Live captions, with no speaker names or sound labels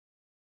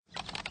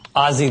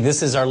Ozzy,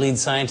 this is our lead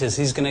scientist.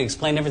 He's going to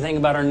explain everything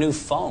about our new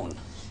phone.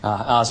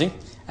 Ozzy,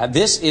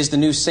 this is the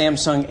new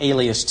Samsung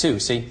Alias 2.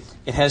 See,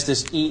 it has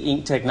this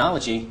e-ink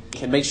technology. You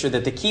can make sure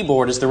that the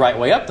keyboard is the right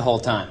way up the whole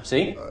time.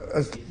 See?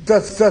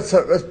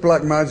 That's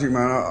black magic,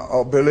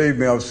 man. Believe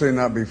me, I've seen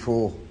that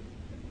before.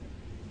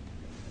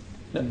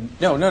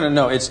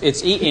 No.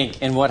 It's e-ink,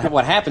 and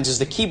what happens is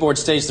the keyboard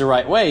stays the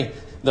right way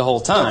the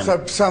whole time.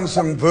 That's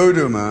Samsung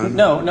voodoo, man.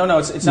 No,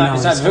 it's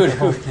not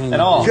voodoo at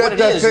all. Get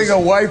that thing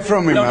away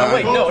from me, man. No,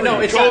 wait, no,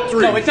 it's not.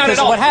 No, it's not at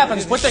all. What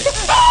happens? What the?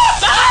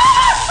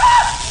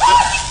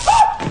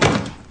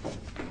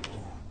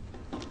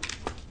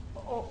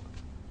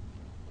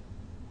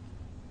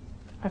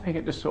 I think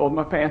it just soiled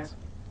my pants.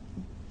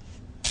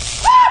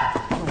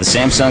 The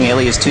Samsung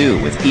Alias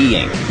 2 with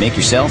e-ink. Make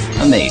yourself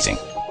amazing.